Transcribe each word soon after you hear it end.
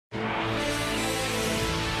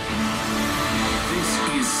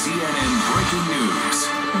CNN Breaking News.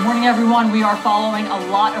 Good morning, everyone. We are following a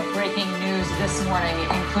lot of breaking news this morning,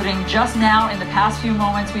 including just now, in the past few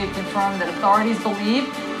moments, we have confirmed that authorities believe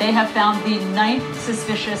they have found the 9th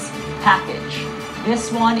suspicious package. This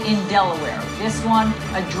one in Delaware. This one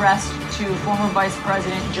addressed to former Vice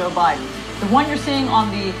President Joe Biden. The one you're seeing on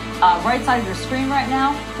the right side of your screen right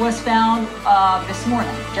now was found this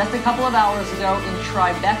morning, just a couple of hours ago in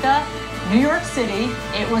Tribeca, New York City.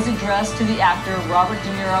 It was addressed to the actor Robert De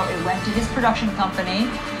Niro. It went to his production company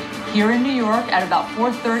here in New York at about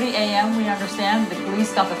 4:30 a.m. We understand the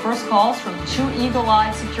police got the first calls from 2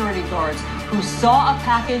 eagle-eyed security guards who saw a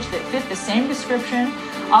package that fit the same description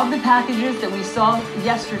of the packages that we saw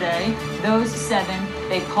yesterday, those 7.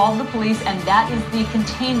 They called the police, and that is the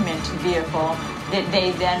containment vehicle that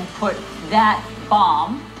they then put that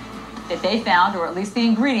bomb that they found, or at least the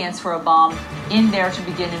ingredients for a bomb, in there to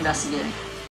begin investigating.